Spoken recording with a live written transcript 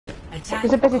Kun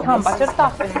sä pesit hampaat, sä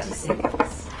taas pesit.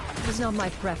 It's not my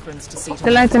preference to see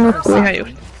Se lähti nukkuu ihan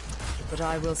just. but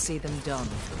I will see them done.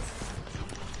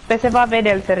 Pese vaan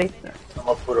vedellä se riitti. I'm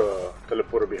gonna put a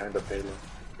teleporter behind the payload.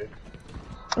 Okay.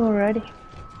 Alrighty.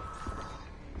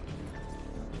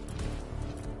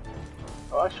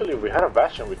 Oh, actually, we had a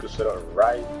bastion we could set up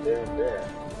right there and there.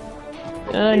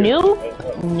 No. No. 5,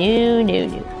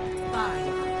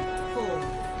 4,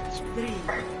 3,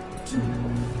 2,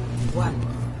 1.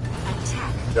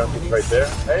 Attack. Jump is right there.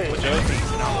 Hey!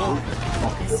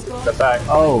 The back.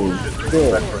 Oh,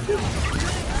 shit.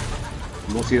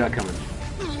 We'll see that coming.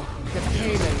 The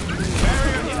payload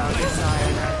without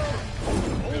desire.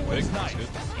 Good pick. That's good.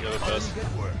 You have a best.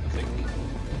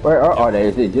 Where are they?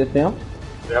 Is it just them?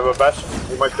 They have a bastion.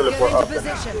 We might teleport up.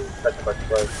 Position. Back to back to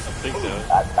back. I think they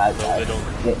have. No, they don't.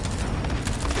 Yeah.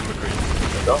 Agree.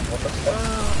 They don't? What the fuck?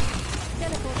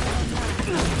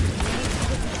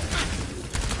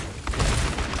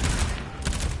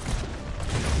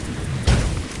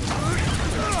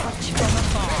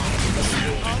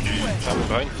 I'm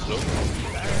behind, so.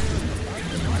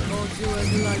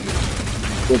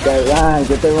 Get that Ryan,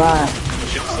 get that Ryan.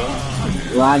 Shit's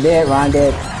done. Ryan dead, Ryan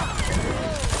dead.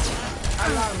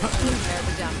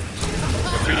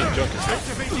 Pretty junk is right.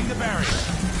 Activating the barrier.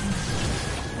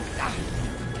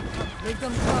 They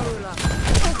control us.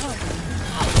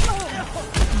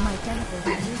 My teleport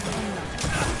is unlocked.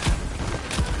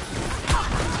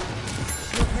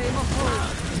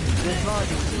 The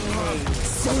body decays.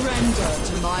 Surrender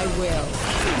to my will.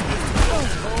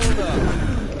 Hold up.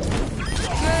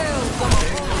 Kill the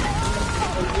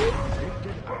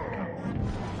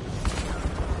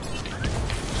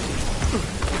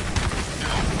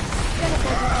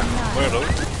Where though?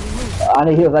 I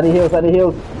need heals, I need heals, I need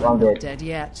heals. Oh, I'm dead. Dead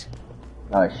yet.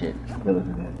 Oh shit. Healers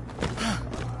are dead.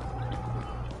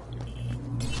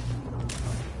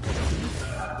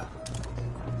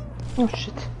 Oh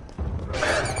shit.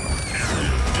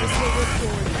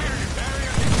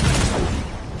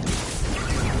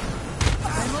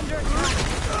 I'm under attack.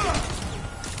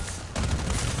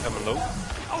 I'm low.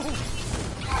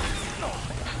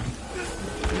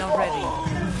 Not ready.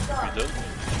 You done?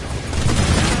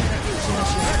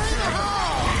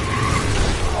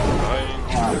 Behind.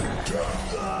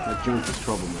 That junk is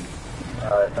trouble, man.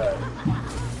 Alright. I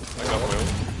got my own.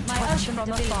 My ultimate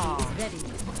ability is ready.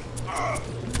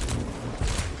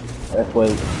 Let's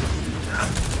wait.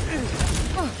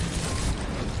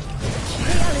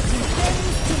 Reality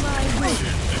bends to my will.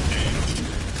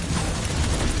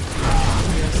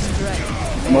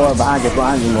 More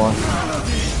behind you more.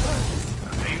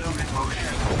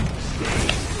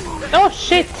 Oh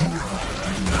shit!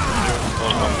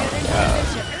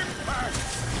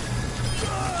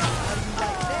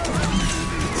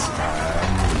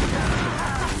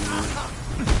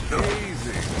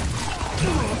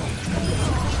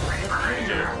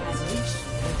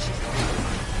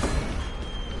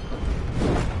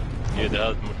 Yeah, det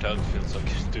hade mortality field så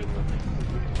kanske inte undan.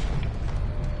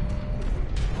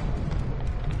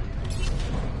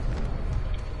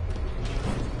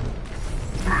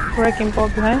 Wrecking ball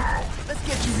behind. Let's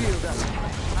get you healed up.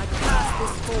 I cast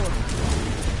this forth.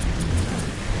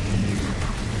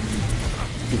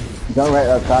 Jump right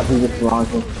up top, he just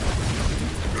launching.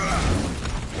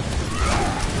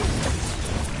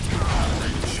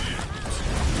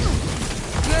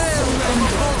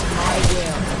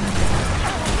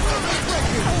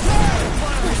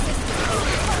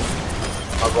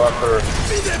 I'll go after her.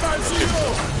 This is my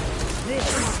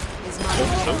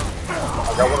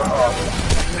I got one off.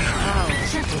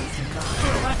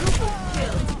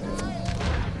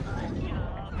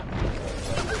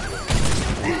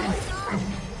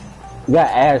 You got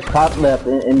Ash top left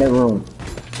in the room.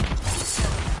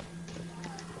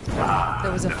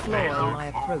 There was a flaw in my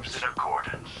approach.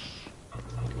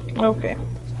 Okay.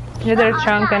 Yeah, there's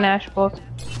Chunk and Ash both.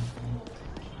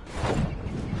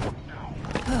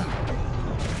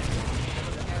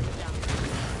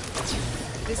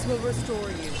 This will restore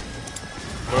you.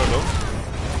 Where low?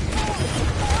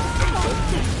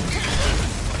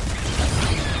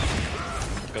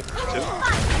 Got two.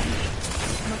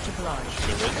 Much obliged.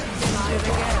 Good right. Live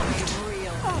again.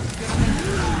 Real.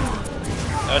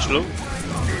 Ash low.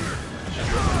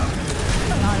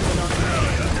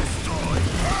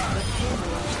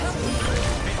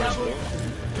 Ash low.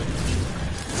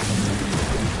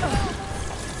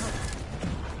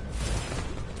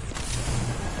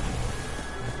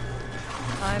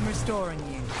 I'm restoring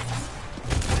you.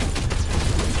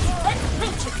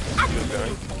 Good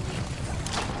behind.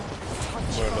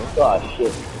 Where low? Oh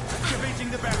shit. Activating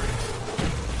the barrier.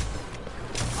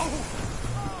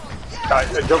 I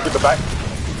jumped in the back.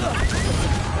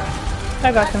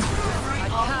 I got him. I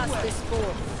cast this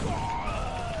forth.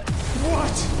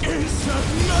 What is that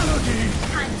melody?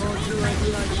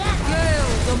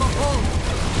 Gale the Mahal.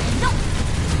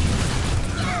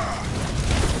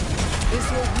 This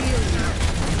will heal you.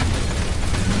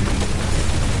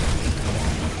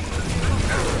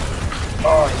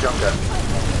 Oh, Junker.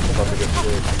 About to get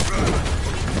screwed.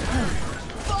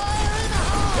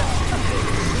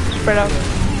 Spread out.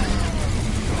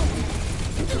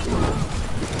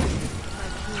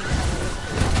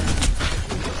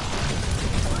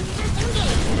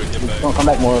 Come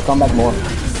back more, come back more.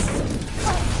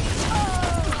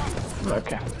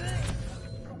 Okay.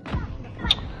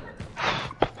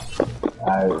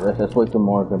 Alright, let's wait some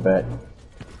more, come back.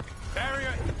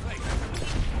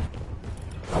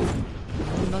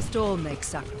 We must all make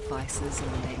sacrifices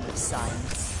in the name of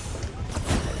science.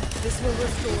 This will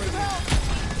restore you.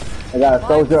 I got a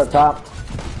soldier up top.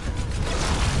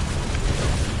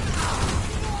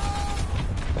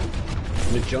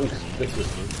 The junk's fix this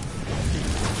one.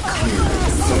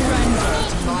 Surrender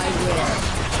to my will.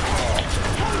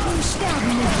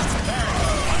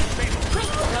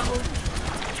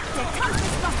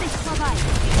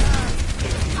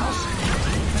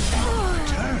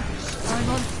 I'm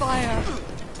on fire.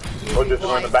 Oh, just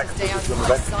go in the back. Stay out Just of go in the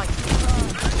my back. sight.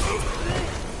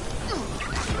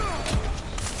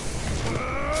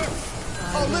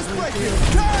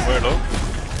 Where low?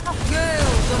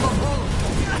 Gale the Mahal.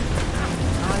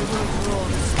 I will draw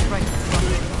the strength from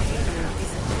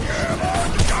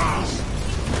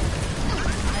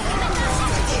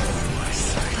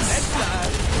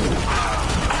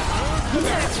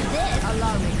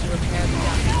Allow me to repair the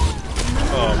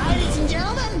damage. Ladies and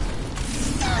gentlemen,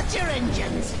 start your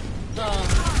engines.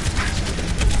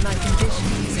 My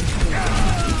conditions include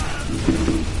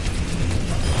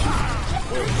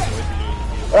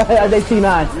They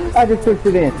C9. I just pushed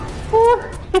it in.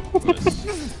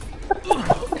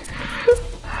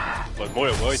 But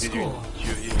Moira, why did you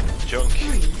junk?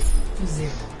 3-0.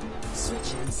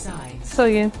 Switching sides. So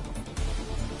good.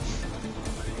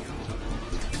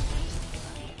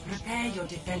 Prepare your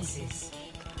defenses.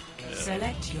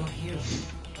 Select your hero.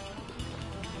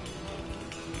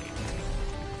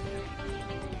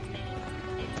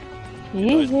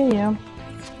 Yeah.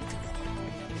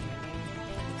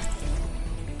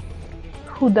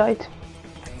 Who died?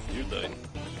 You died.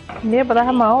 Yeah, but I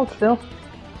have my ult still.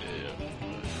 Yeah.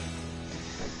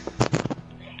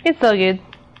 It's so good.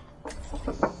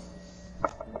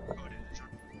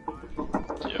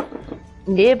 Yeah.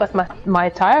 Yeah, but my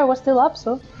tire was still up,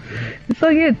 so it's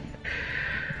so good.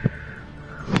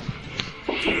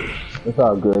 It's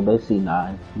all good, they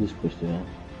C9. You just pushed it in.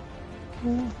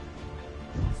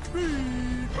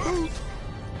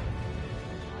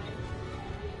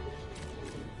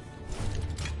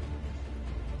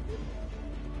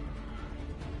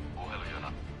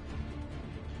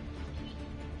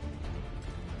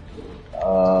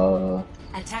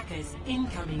 Attackers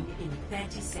incoming in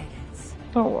 30 seconds.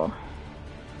 Oh well.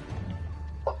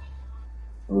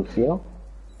 Lucio?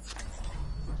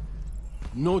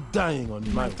 No dying on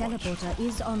my my watch. teleporter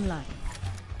is online.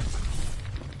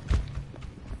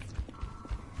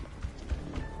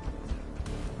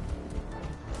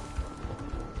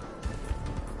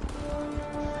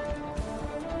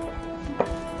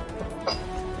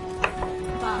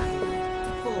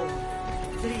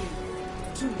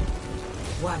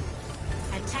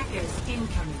 Attackers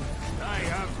incoming. I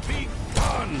have big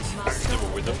guns. They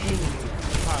were with them.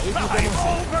 I'm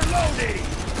overloading.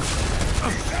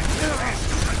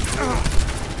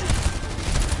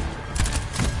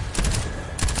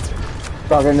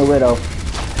 Talking the widow.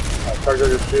 Target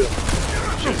your shield.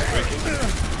 Shield's breaking.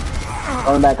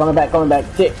 Coming back.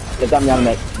 Shit. They got me on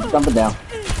the neck. Jumping down.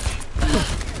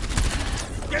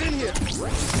 Get in here.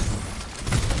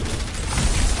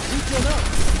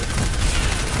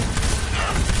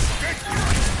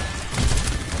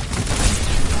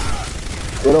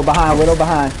 Widow behind.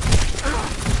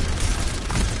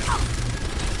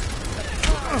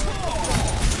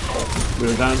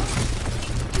 We're done.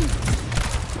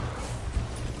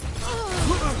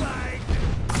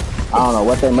 I don't know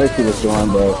what that mercy was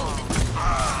doing, but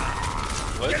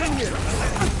What?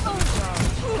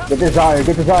 get this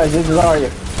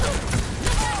Zarya.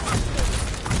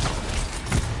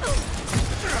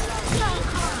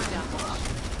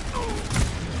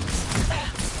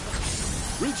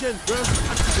 Regen burst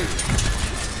activated.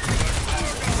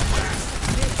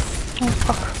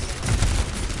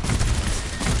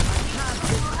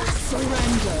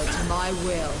 Surrender to my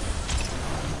will.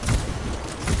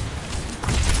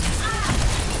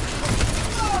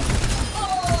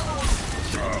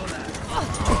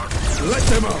 Let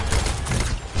them up. You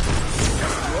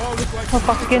all look like Oh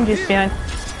fuck, Genji's behind.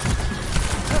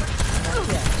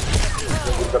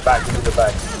 Into the back, into the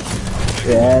back.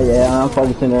 Yeah, I'm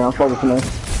focusing there, I'm focusing there.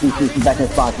 She's back in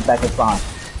spawn, she's back in spawn.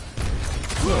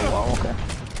 Oh, wow, okay.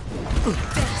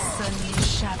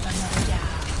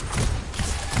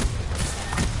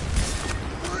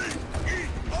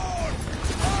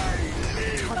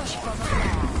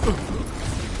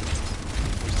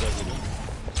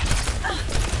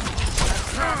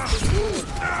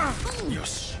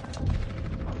 yes.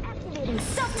 Activating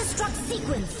self-destruct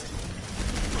sequence.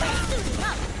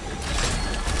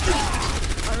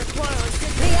 I require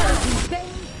reality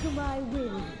bends to my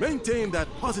will. Maintain that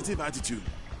positive attitude.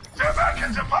 They're back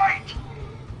in the fight!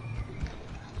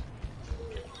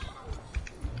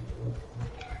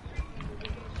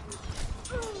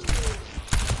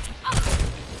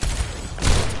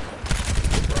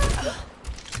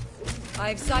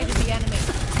 I've sighted the enemy.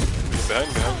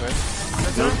 Behind.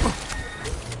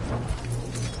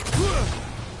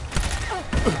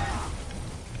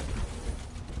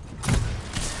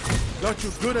 Got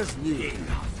you good as new.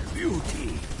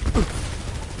 Beauty.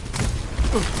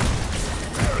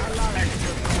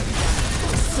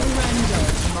 Surrender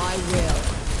to my will.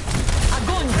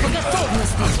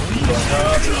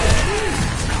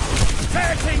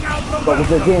 Focus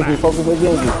with Genji, focus with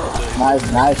Genji. Nice.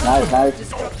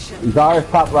 Zar's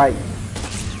top right.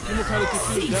 Immortality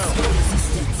field down.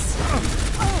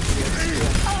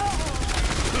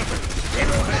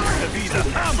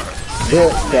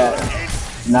 Good, chat.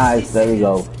 Nice, there we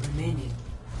go.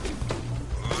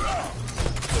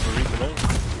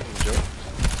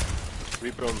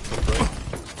 Reaper on top right.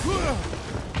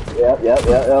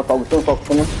 Yeah, focus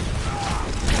him.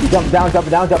 You jump down,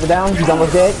 he's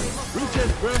almost dead. Regen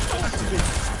breath activate.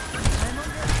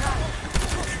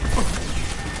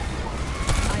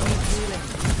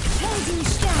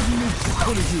 I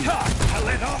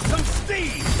let off some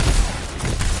steam!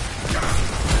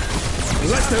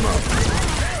 Let them up.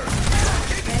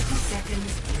 30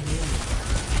 seconds remaining.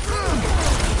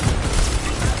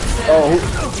 Oh,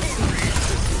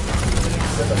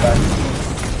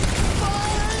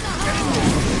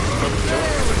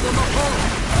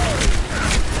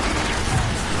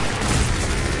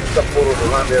 Essa porra do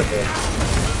lado mesmo.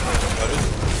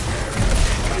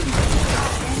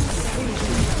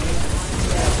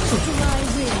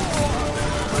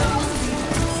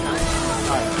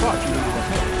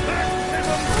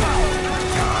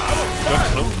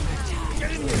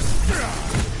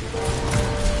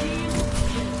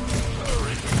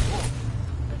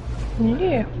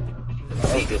 Yeah.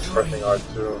 That was just pressing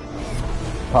R2.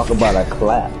 talk about a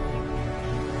clap.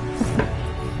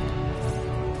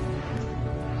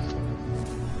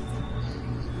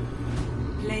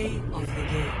 Play of the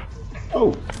game.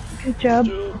 Oh. Good job.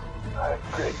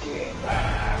 Great game.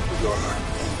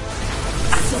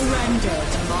 Surrender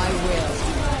to my will.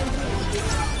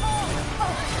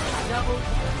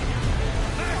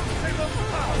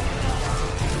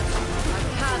 I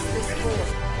pass this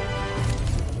forth.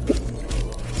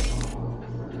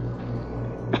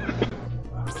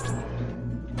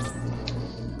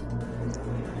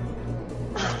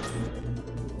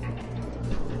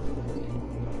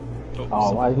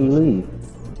 Oh, why did he leave?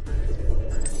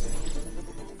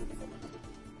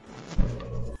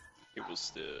 It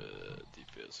was the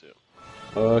DPS,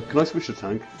 yeah. Can I switch to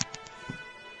tank?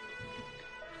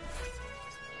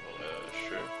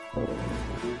 Sure.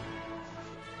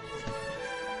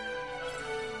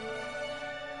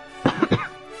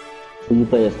 Who you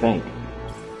play as tank?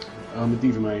 A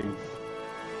D.Va main.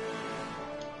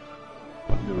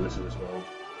 I can do Alyssa as well.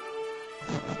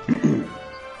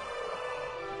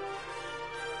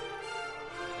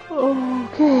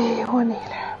 Okay, one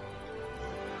healer.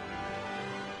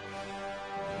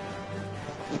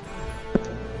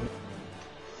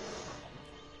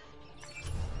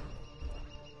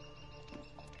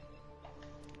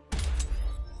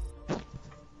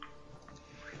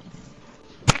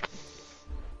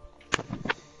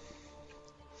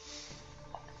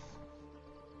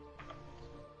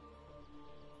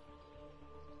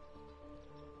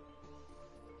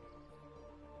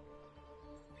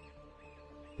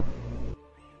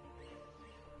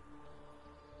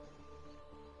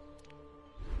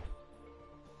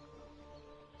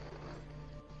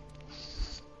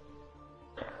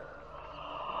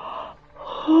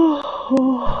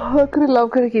 I could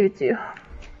have given it to you.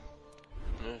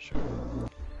 Yeah, sure.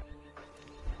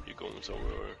 You going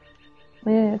somewhere?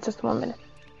 Yeah, just 1 minute.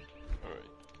 Alright.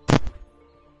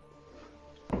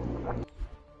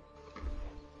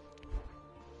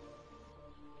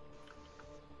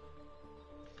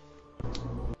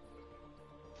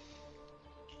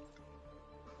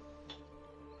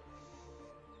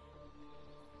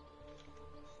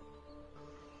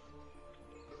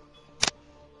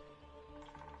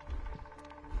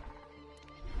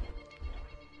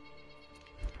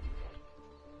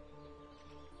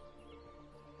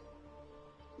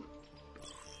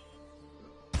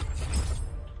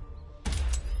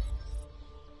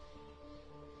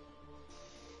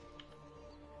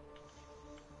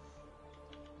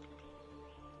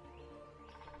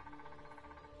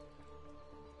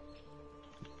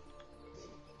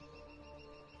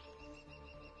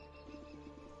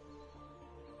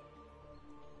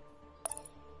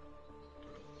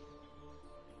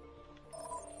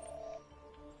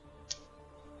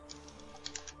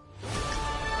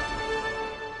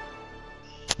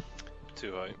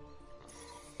 too high.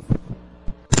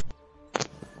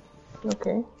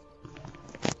 Okay.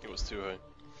 It was too high.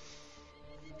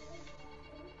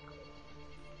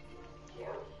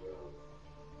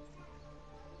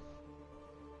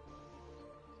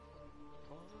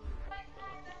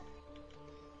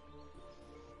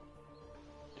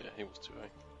 Yeah, he was too high.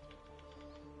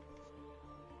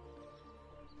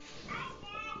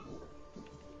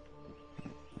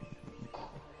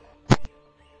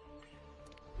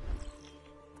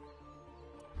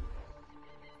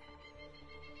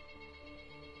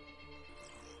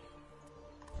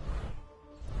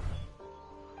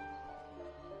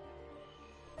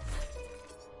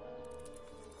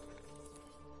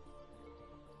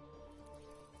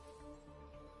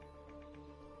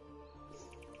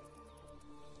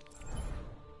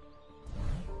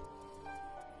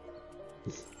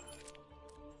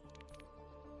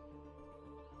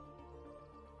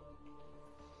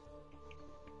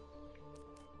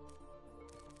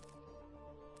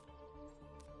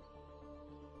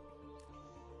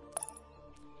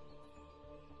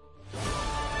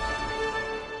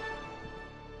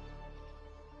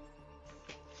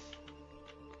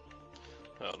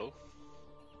 Hello?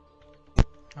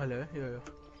 Hello, yeah.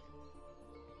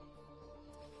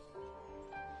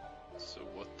 So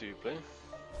what do you play?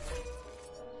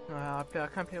 I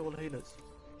can't play all the healers.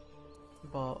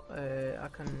 But I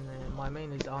can, my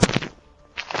main is Arna.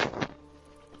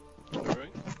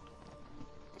 Alright.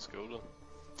 Let's go then.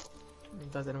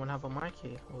 Does anyone have a mic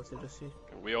here, or is it just you?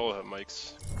 We all have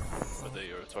mics, but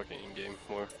they are talking in game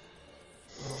more.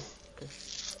 Oh, okay.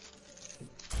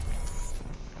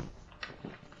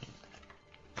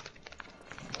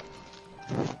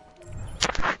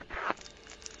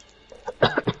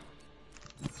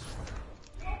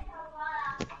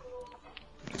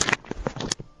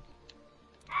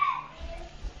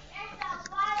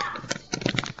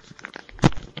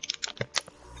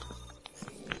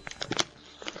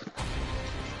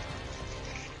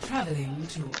 Traveling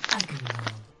to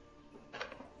Agamemnon.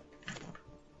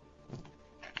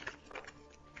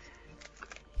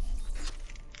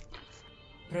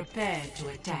 Prepare to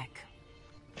attack.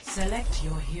 Select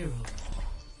your hero.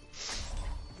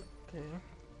 Okay.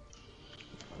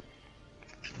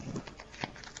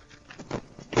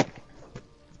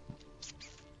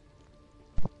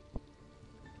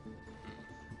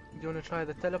 Do you want to try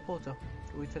the teleporter?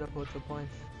 We teleport to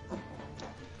points.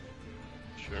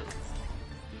 Sure.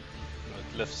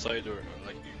 Left side or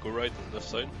like you go right on the left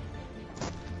side?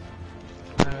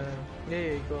 Yeah,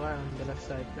 you go right on the left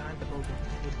side, behind the building.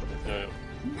 Yeah.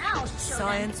 Now,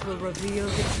 Science will reveal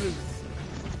the truth.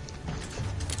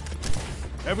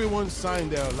 Everyone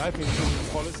signed their life insurance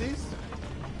policies?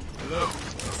 Hello?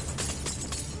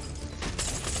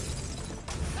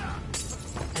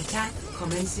 Attack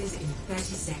commences in 30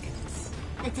 seconds.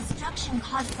 the destruction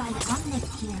caused by the Omnic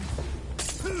here.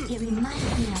 It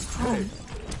reminds me of home.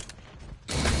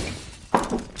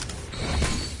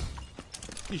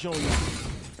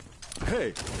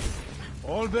 Hey,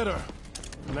 all better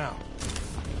now.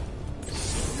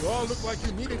 You all look like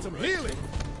you needed some healing.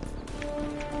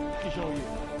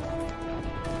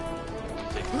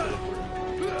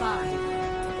 Five,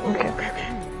 Okay.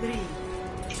 3,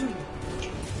 2,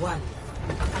 1.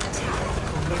 Attack.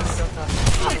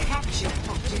 Capture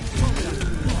objective.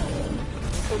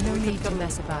 No need to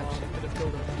mess about.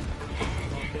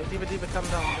 Okay, Diva, come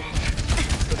down.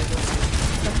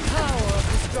 The power of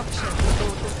destruction.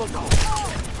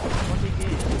 What do you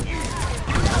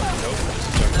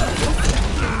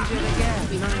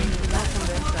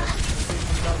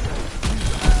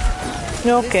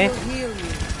Okay. This will heal you.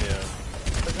 Yeah.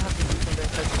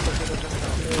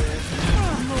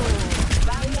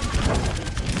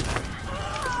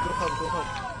 Go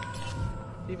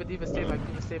hard. Diva, stay back.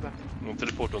 Stay back. Want to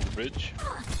teleport on the bridge?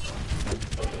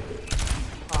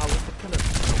 With the pillar.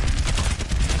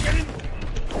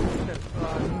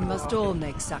 We must all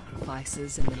make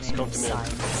sacrifices in the name Come of to me.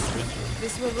 science.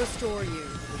 This will restore you.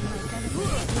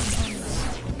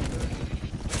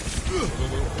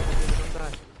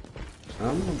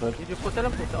 Did you put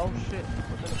teleport? Oh shit.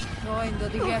 Join the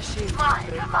Digashi.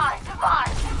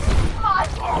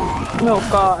 Oh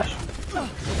gosh.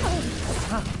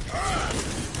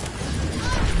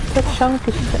 The chunk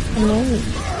is annoying.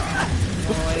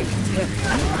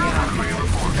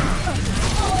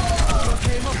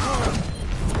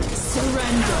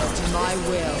 Surrender to my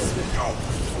will.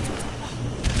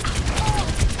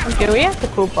 Okay, we have to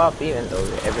group up even though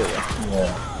we're everywhere.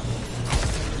 Yeah.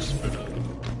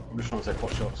 I'm just trying to take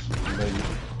pot shots.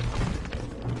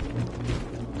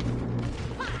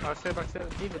 Stay back.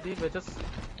 Diva, just...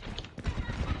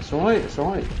 It's alright.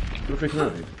 You're freaking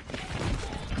out, dude.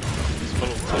 My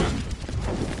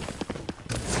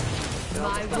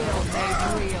will made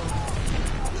real.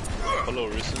 Follow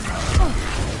Risen.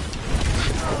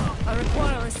 I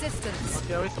require assistance.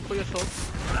 Okay, always put your sword.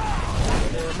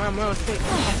 My straight.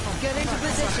 Get into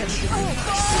position.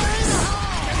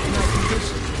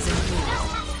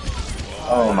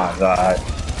 Oh my god.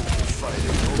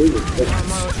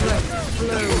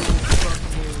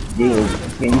 Dude,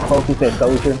 can you focus that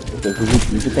soldier?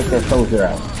 Because you can take that soldier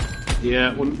out.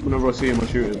 Yeah, whenever I see him, I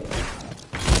shoot him.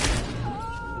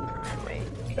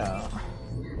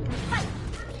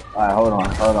 Alright, hold on.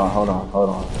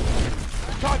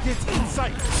 Target's in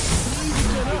sight.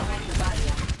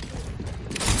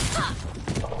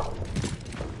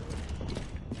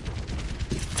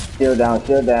 Shield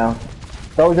down.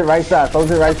 Soldier right side. You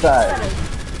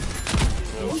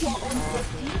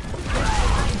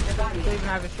don't even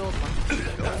have a shield, man.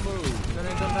 Then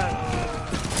they come back.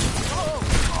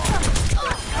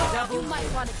 Double might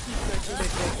want to keep your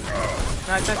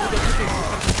Nice, that's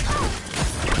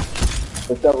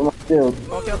What's up with my shield?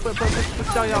 okay,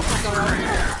 push down, y'all.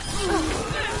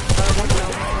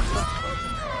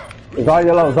 It's all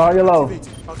yellow.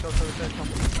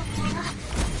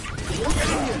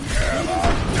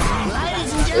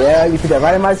 Yeah, you put that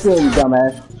right in my shield, you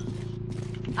dumbass.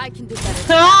 I can do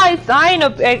better. Ah, it's Aino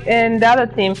in the other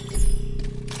team.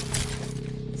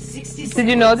 Did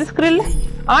you know this, Krill?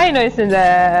 Aino is in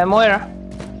the Moira.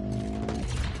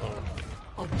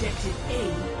 Objective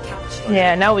A captured.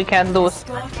 Yeah, now we can't lose.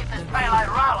 We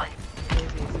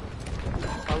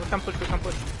can push.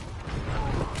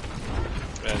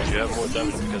 And you have more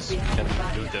damage because you can't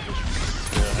do damage.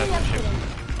 You have the shield.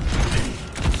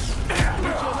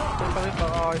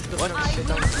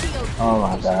 Oh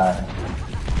my god.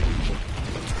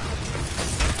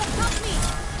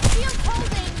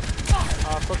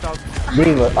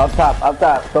 Diva, up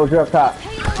top. Soldier up top. I'm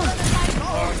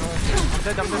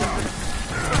dead.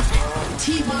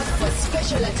 Team up for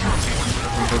special attack.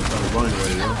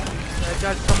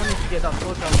 Guys, someone needs to get that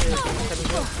soldier out here.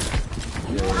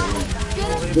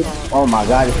 Oh my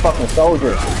god, it's fucking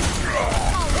soldier.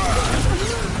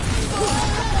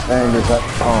 And it's up.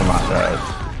 Oh my god.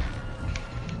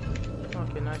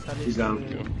 Okay, nice. At least. He's down.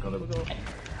 Got him.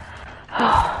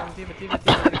 Diva.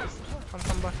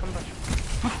 Come back.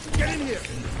 Get in here.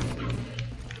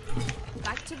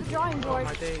 Back to the drawing board.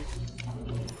 My days.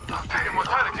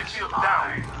 Immortality shield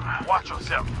down. Watch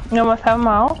yourself. You must have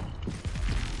Mao.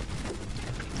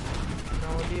 No,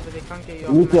 Diva, they can't get you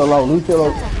off. Lucio low.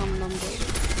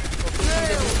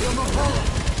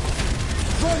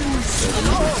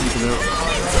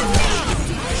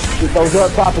 Soldier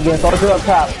up top again.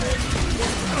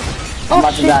 I'm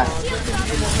about to die.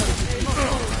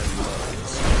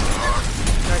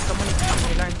 Guys, someone needs to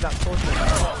reline that soldier.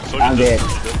 I'm dead.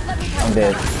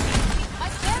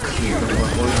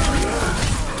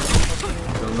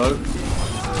 Low.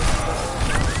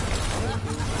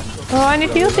 Oh, I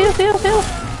need heal.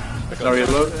 Sorry,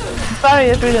 low. Sorry,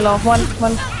 it's really low. One.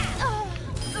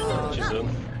 She's done.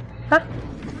 Huh?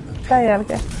 Tää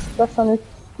jälkeen. Tossa on nyt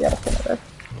jälkeen.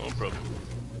 No problem.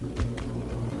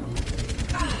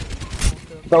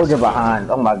 Soldier behind.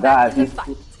 Oh my god.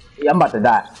 I'm about to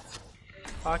die.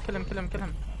 Kill him.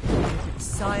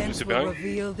 Science will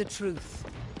reveal the truth.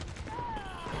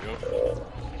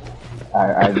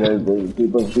 Alright,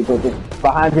 people just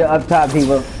behind you up top,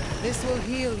 people. This will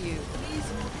heal you.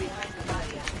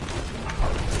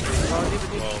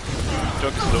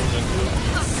 Chuck is low.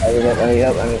 Hurry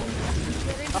up.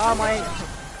 Oh my.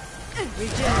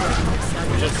 Good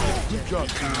job,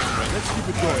 team. Let's keep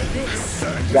it going.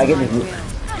 Gotta get this.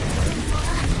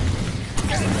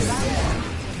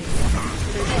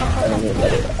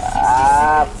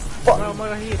 Fuck.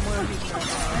 More heat.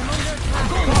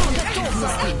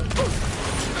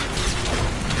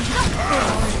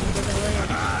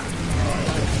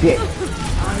 Shit.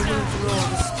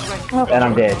 And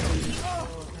I'm dead.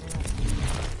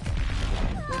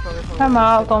 I'm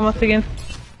out almost again.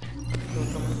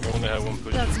 Only have one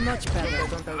push. That's much better.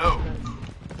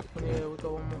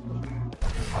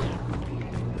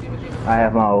 I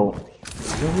have my ult.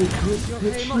 30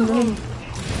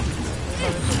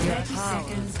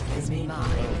 seconds is mine.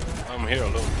 I'm here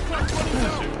alone.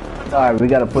 Alright, we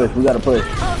gotta push. Push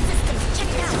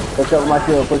up with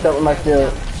my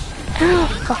shield.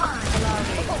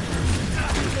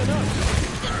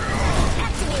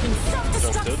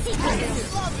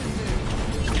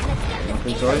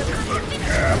 Sorry.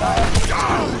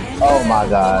 Oh my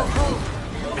god.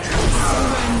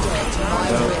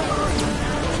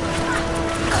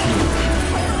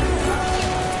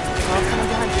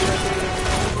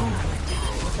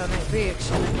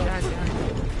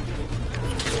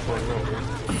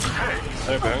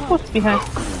 Hey, behind. Who's behind?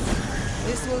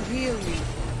 This will heal you.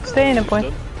 Stay in a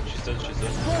point. She's dead, she's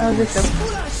dead. Oh, this is.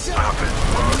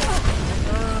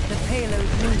 The payload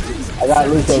moves. I got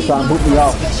Lucio trying to boot me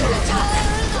off.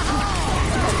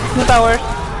 No towers.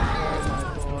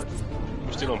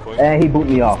 We're still on point. And he boot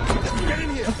me off.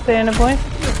 Stay in a point.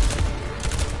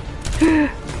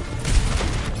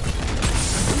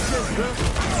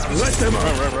 Let them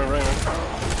out. Run.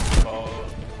 Oh,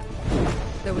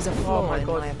 There was a flaw in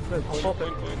my approach.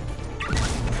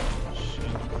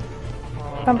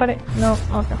 Somebody? No.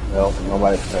 Okay. No,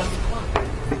 nobody's there.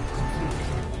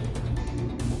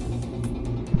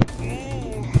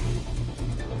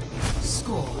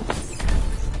 Score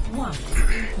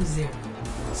 1-0.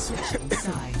 Switching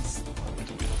sides.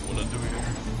 what I do here?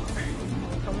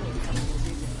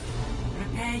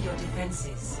 Prepare your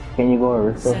defenses. Can you go and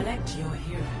restore? Select your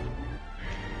hero.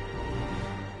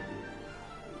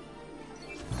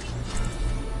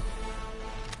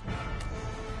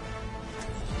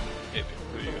 Hey,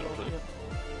 who are you gonna play?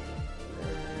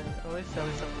 Always have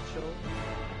something show.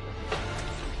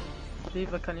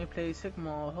 Diva, can you play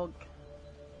Sigma or Hog?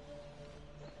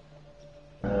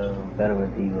 Better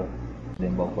with Diva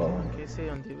than both of them. Okay, stay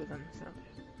on Diva then. So.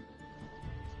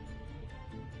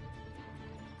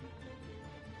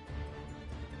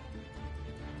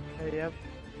 Okay, yep.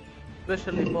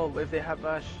 Especially Bob, if they have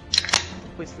Ash.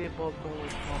 If we see Bob, go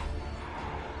with Bob.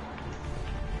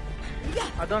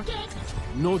 I don't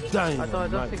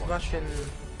think Bash can...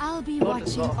 I'll be Not watching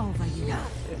as well. over you.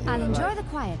 I'll enjoy the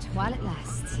quiet while it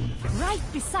lasts. Right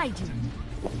beside you.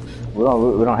 We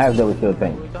don't have double kill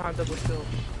thing. We don't have double kill.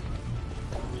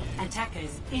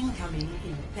 Attackers incoming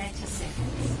in 30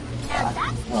 seconds.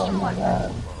 Oh my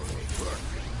god.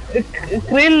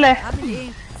 Krille,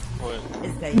 What?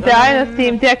 the Dynasty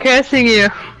team, they're cursing you.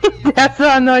 They're so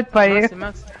annoyed by you.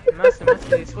 Mercy,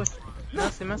 switch.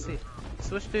 Mercy.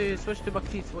 Switch to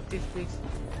Baptiste, please.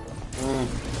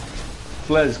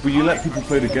 Fles, will you let people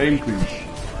play the game, please?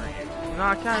 No,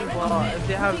 I can, but if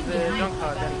they have the junk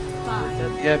card,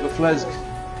 then... Yeah, but Fles,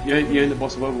 you ain't the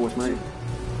boss of Overwatch, mate.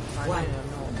 I know,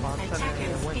 but I'm trying to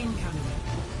Attackers win. incoming.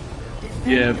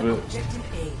 Yeah, but Objective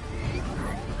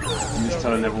A. I'm just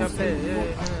telling everyone to Yeah,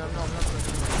 play. I'm not.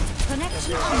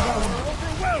 Connection ongoing.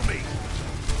 Overwhelming.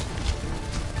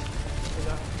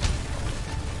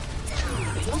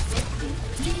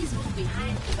 Please move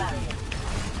behind the barrier.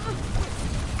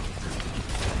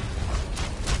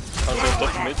 I'll go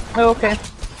top mid. Oh, okay.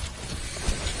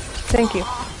 Thank you.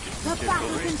 The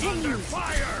battle continues.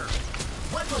 Fire.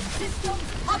 Weapon system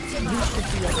optimized. You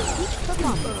should be at peak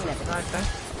performance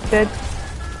level. Dead.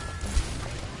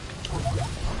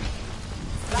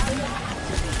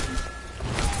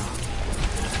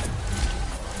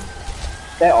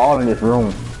 They're all in this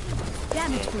room.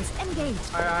 Damage boost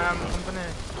engaged. I'm gonna...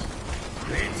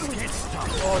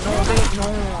 Oh, no,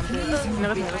 I'm dead.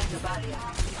 Never.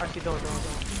 Actually, don't.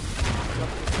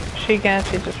 She can,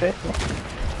 she just raised me.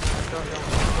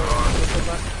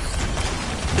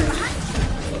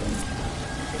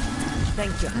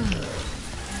 Thank you.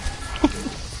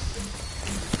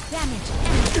 Damage.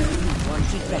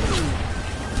 Want it ready.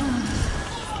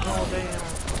 No, they...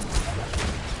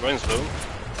 Ryan's low.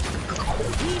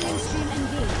 Healing stream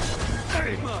engaged.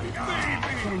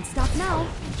 Don't stop now.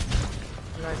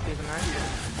 Nice, Steven, nice.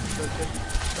 Good.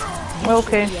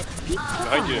 Okay. Be at peak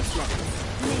Behind you. performance level.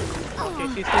 Okay,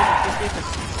 she's sleeping.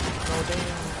 No, they...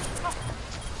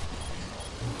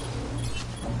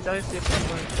 Just sleep.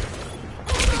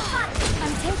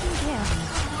 I'm taking care of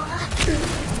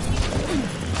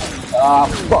Ah,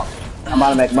 fuck. I'm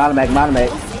out of mech.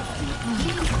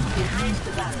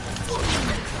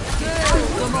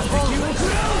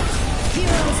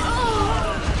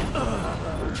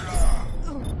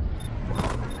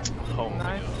 Oh my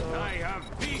Nice. god. I have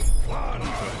beat one.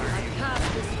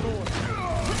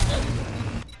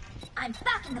 I'm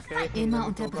back in the fight. Immer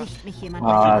unterbricht mich jemand.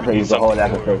 Ah, so you can hold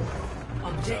that for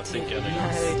I think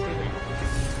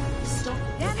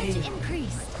Damage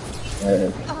increased.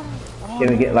 Can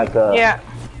we get like a Yeah.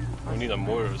 we need a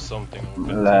more or something.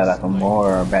 Or like a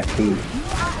more back teeth?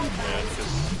 Yeah,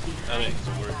 because I need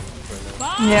to work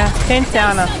right now. Yeah, change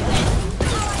down us.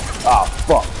 Oh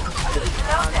fuck.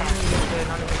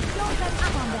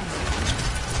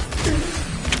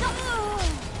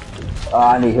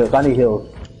 I need heals.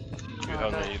 We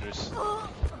have no healers.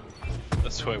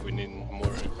 That's why we need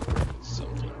more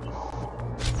something.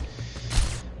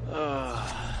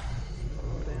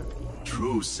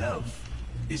 True self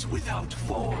is without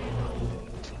form.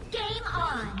 Game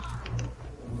on.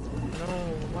 No,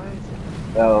 why is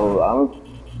it?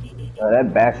 Yo,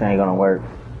 that bash ain't gonna work.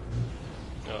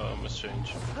 Must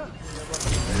change.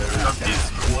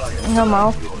 I'm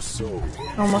out.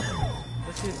 Almost.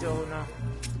 This is your now.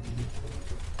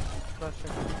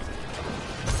 Flashing.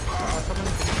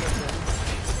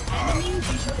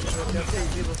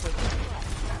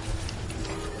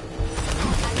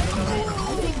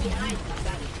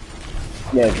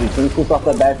 Yeah, can you push off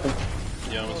that bastion?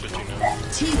 Yeah, I'm switching now.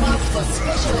 Team up for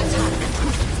special attack.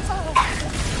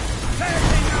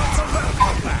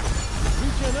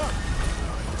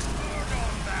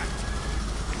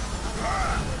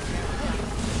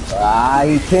 Ah,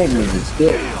 he pinned me, he's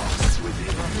still.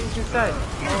 He's inside.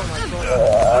 Oh my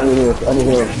god. Under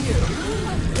here.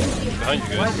 Behind you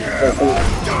guys.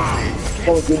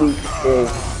 Don't give me.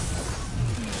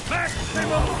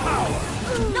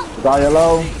 Got your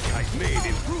low.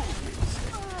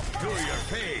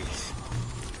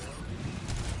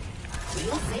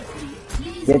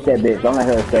 Get that bitch, don't let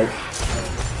her escape.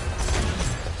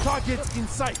 Targets in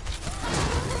sight.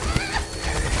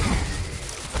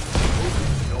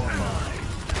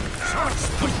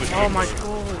 Oh my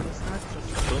god, it's not just...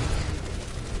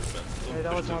 Hey,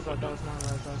 that was my bad, that was my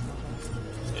bad.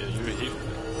 Yeah, you were here.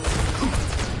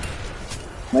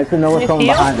 Make sure no one's coming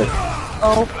behind us.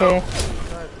 Okay.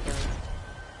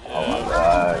 Oh my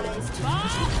god.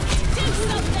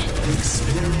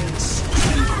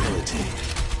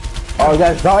 Oh,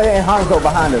 that's Zarya and Hanzo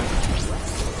behind us.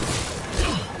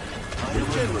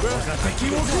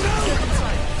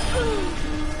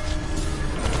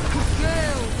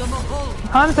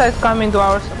 Hanzo is coming to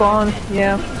our spawn.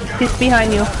 Yeah. He's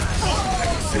behind you.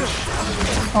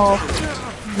 Oh.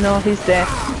 No, he's there.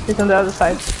 He's on the other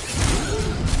side.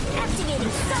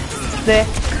 There.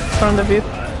 From the view.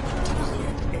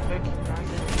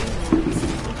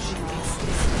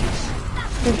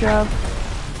 Good job.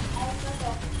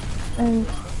 And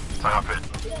Stop it.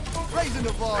 Raising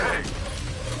the volume.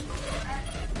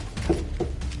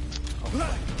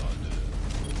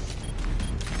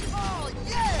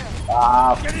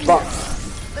 Ah, fuck.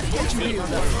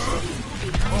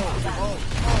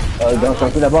 Oh, don't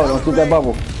shoot that bubble, don't shoot that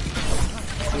bubble.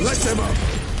 Let them up.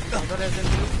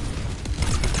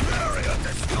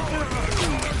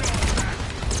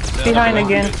 behind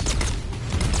again.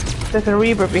 There's a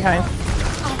Reaper behind.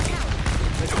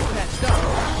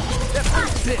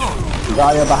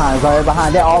 Zarya behind, Zarya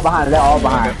behind. They're all behind, they're all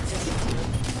behind.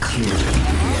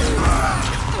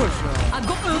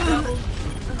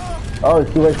 Oh,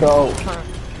 it's too late to ult.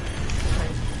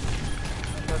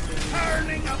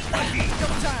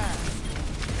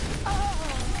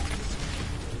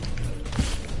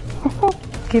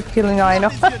 Keep killing Aino.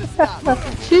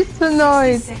 She's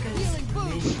annoyed.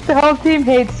 The whole team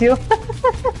hates you.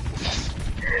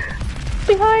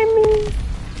 Behind me.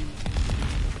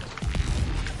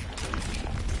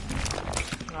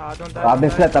 Don't die, I've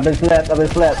been slept, I've been slept, I've been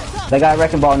slept. They got a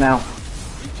wrecking ball now.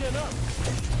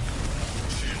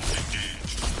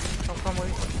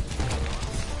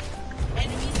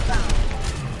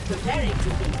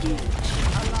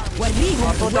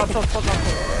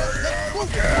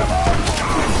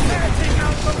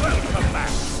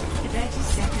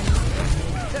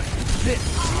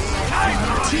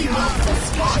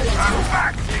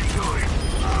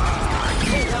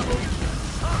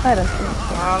 I don't think.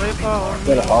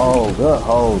 Good hold, good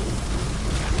hold.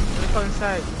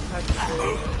 Inside.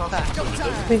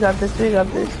 We got this, we got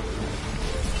this.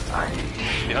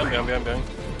 Behind.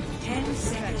 10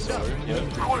 seconds. Sorry, yeah.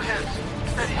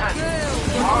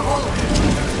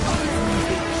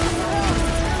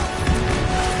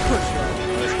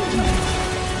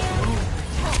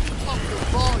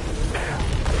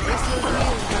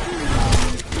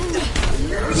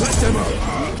 Let them up.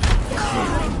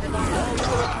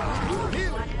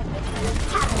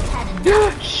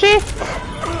 Shit!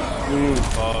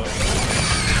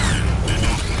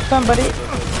 Somebody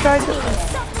try to...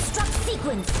 Self-destruct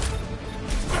sequence.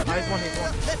 Nice one, hit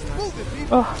one.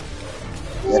 Oh.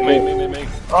 It's me.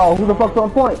 Oh, who the fuck's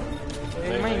on point?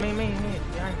 Me,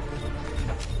 behind.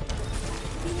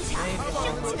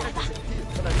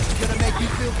 It's gonna make you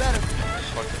feel better.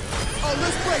 Oh,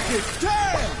 let's break it.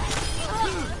 Damn!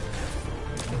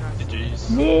 GG's.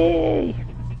 Yay!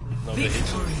 No, they hit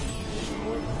you.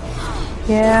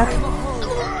 Yeah.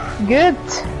 Good.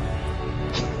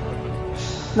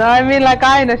 No, I mean like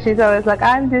I know she's always like,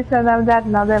 I'm this and I'm that,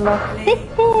 now they lost.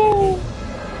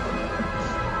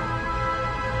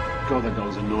 God, that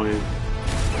was annoying.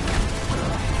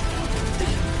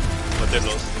 But they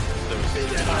lost.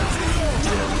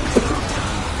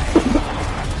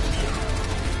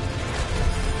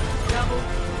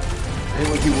 I hate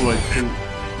when people like think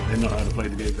they know how to play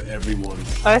the game for everyone.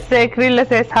 I say Krilla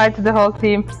says hi to the whole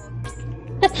team.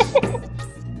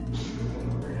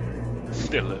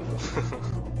 Still live.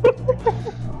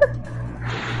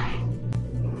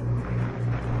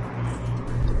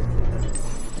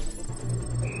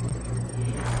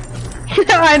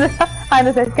 I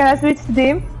know that. Can I switch to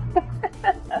team?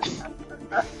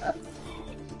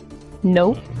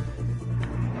 No.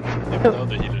 Even though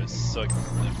the healers suck,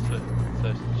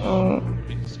 that's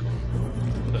really cool.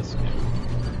 That's good.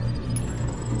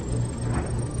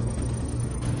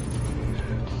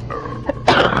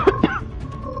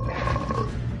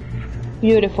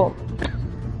 Beautiful.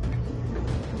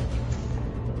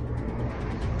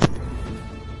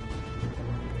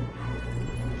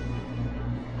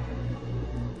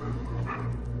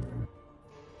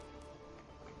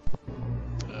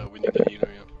 We need a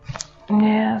healer, yeah.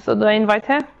 Yeah, so do I invite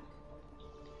her?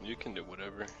 You can do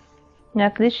whatever. Yeah,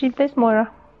 at least she plays Mora.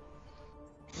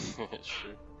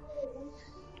 Sure.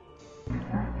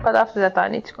 But after that I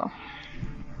need to go.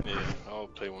 Yeah, I'll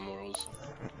play one more also.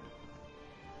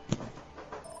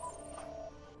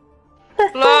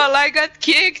 Lol, I got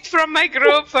kicked from my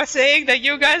group for saying that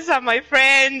you guys are my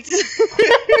friends.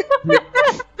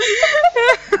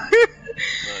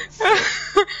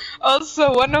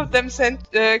 Also, one of them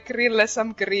sent Krille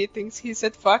some greetings. He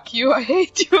said, "Fuck you, I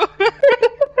hate you."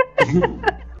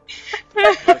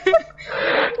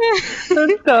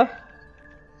 Let's go.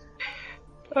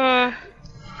 I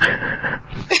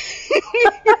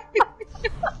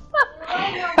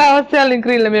was telling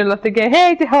Grill in the middle of the game,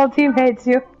 hey, the whole team hates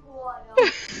you.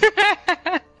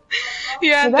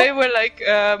 Yeah, they were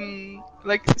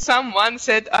like someone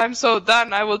said, "I'm so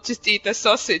done, I will just eat a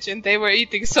sausage," and they were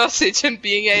eating sausage and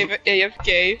being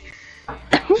AFK.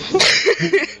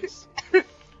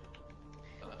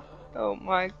 Oh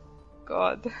my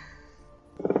god.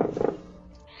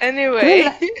 Anyway.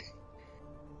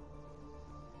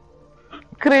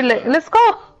 Krille, let's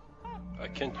go! I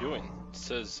can't join. It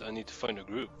says I need to find a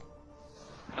group.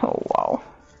 Oh wow.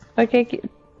 Okay,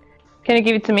 can you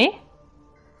give it to me?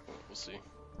 We'll see.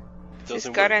 It's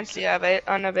currently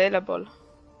unavailable.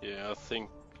 Yeah, I think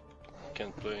I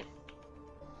can't play.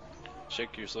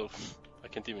 Check yourself. I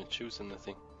can't even choose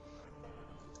anything.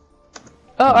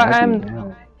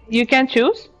 Oh, you can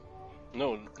choose?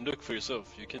 No, look for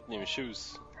yourself. You can't even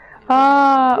choose.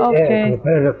 Ah, okay. Yeah,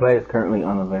 competitive play is currently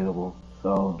unavailable,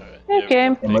 so...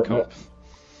 Okay. Yeah,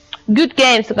 good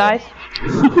games, guys.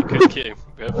 Good game.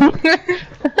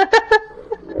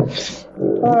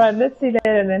 Alright, let's see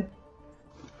later then.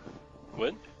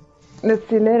 What? Let's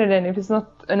see later then. If it's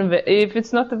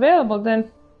not available,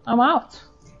 then I'm out.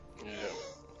 Yeah,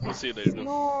 we'll see you later then.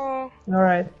 No.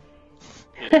 Alright.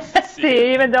 Yeah,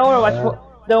 see, even the Overwatch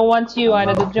don't want you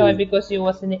either to join because you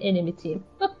was in the enemy team.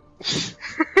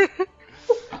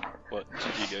 What?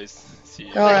 GG guys. See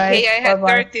you. Alright. Hey, I had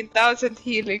bye-bye. 13,000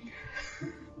 healing.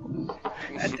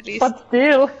 At least. But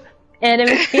still,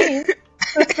 enemy team.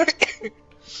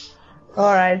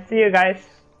 Alright, see you guys.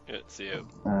 Yeah, see you.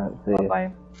 See you.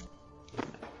 Bye.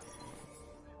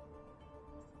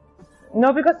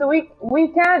 No, because we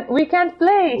can't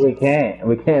play. We can't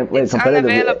play It's competitive.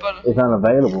 unavailable. It's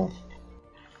unavailable.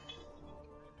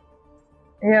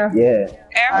 Yeah. Yeah.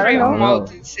 Every don't know.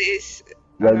 mode is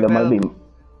There might be.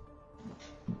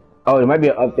 Oh, it might be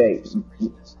an update.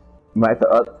 You might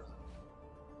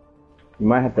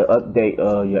have to update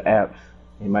your apps.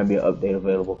 It might be an update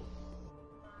available.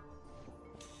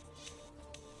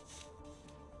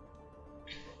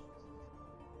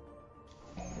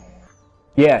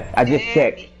 Yeah, I just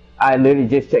checked. I literally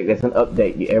just checked. That's an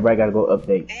update. Everybody gotta go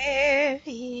update.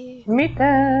 Me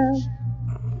too.